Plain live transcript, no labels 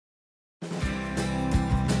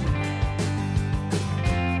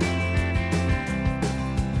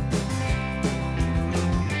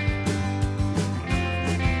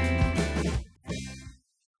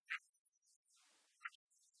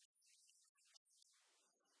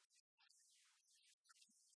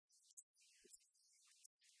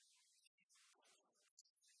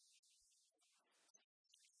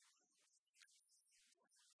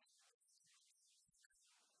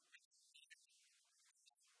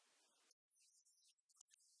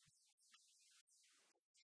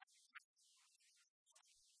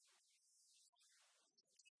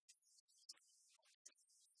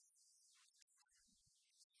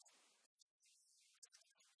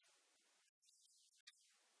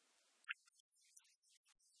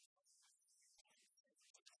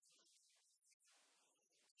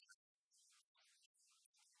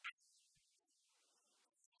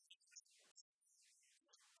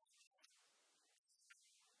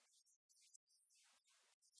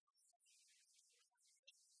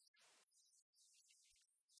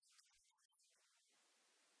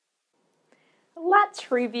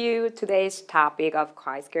Let's review today's topic of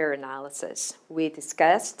chi-square analysis. We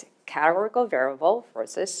discussed categorical variable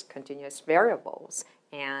versus continuous variables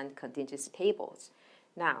and contingency tables.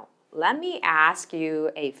 Now, let me ask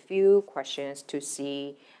you a few questions to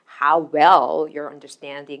see how well you're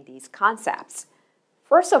understanding these concepts.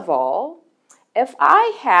 First of all, if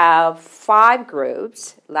I have 5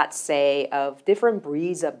 groups, let's say, of different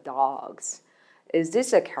breeds of dogs, is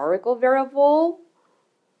this a categorical variable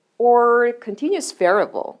or continuous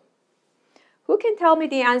variable? Who can tell me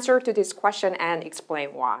the answer to this question and explain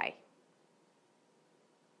why?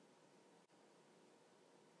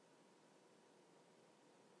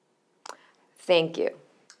 Thank you.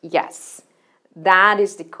 Yes, that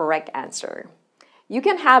is the correct answer. You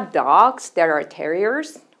can have dogs that are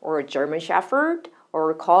terriers or German Shepherd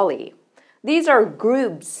or Collie. These are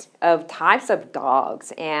groups of types of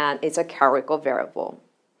dogs and it's a categorical variable.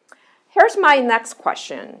 Here's my next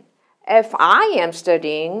question. If I am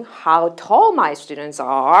studying how tall my students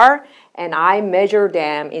are and I measure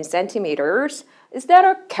them in centimeters, is that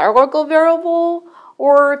a categorical variable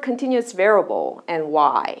or continuous variable, and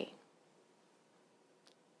why?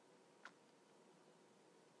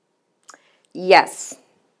 Yes,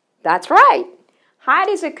 that's right. Height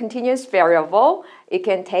is a continuous variable. It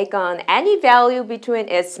can take on any value between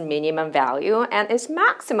its minimum value and its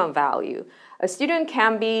maximum value. A student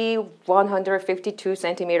can be 152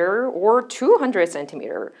 centimeter or 200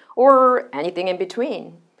 centimeter or anything in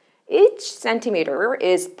between. Each centimeter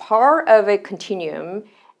is part of a continuum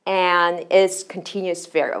and is continuous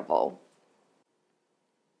variable.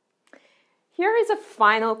 Here is a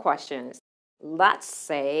final question. Let's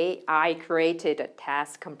say I created a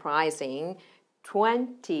test comprising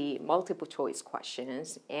 20 multiple choice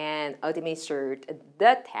questions and administered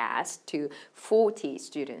the test to 40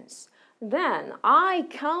 students. Then I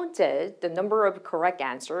counted the number of correct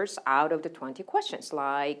answers out of the 20 questions,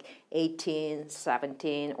 like 18,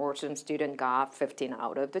 17, or some student got 15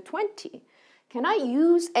 out of the 20. Can I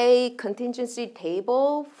use a contingency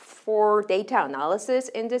table for data analysis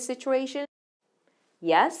in this situation?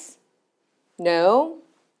 Yes? No?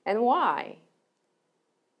 And why?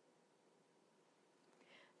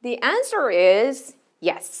 The answer is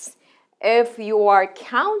yes. If you are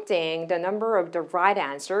counting the number of the right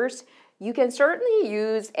answers, you can certainly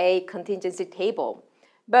use a contingency table.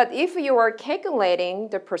 But if you are calculating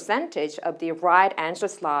the percentage of the right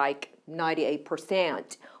answers like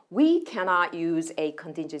 98%, we cannot use a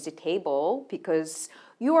contingency table because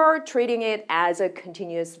you are treating it as a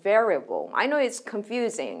continuous variable. I know it's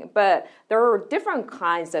confusing, but there are different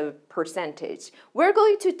kinds of percentage. We're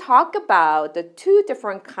going to talk about the 2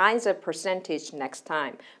 different kinds of percentage next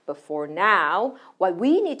time. But for now, what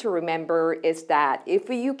we need to remember is that if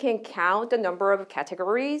you can count the number of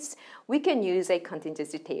categories, we can use a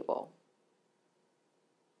contingency table.